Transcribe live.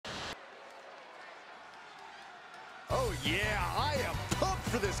Oh, yeah, I am pumped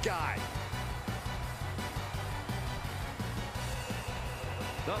for this guy.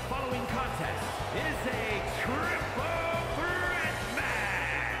 The following contest is a triple threat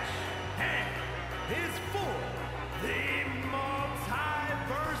match and is for the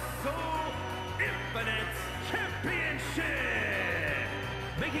Multiversal Infinite Championship.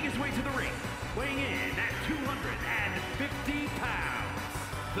 Making his way to the ring, weighing in at 250 pounds,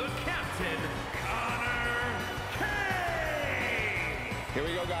 the Captain, Koffin-K. Here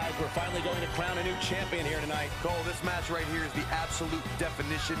we go, guys. We're finally going to crown a new champion here tonight. Cole, this match right here is the absolute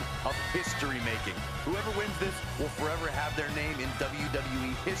definition of history making. Whoever wins this will forever have their name in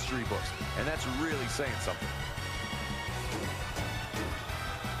WWE history books, and that's really saying something.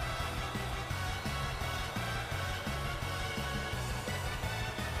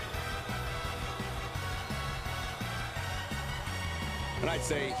 And I'd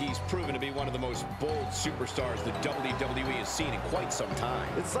say he's proven to be one of the most bold superstars the WWE has seen in quite some time.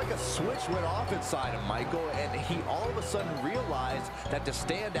 It's like a switch went off inside him, Michael, and he all of a sudden realized that to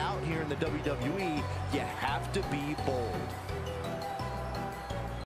stand out here in the WWE, you have to be bold.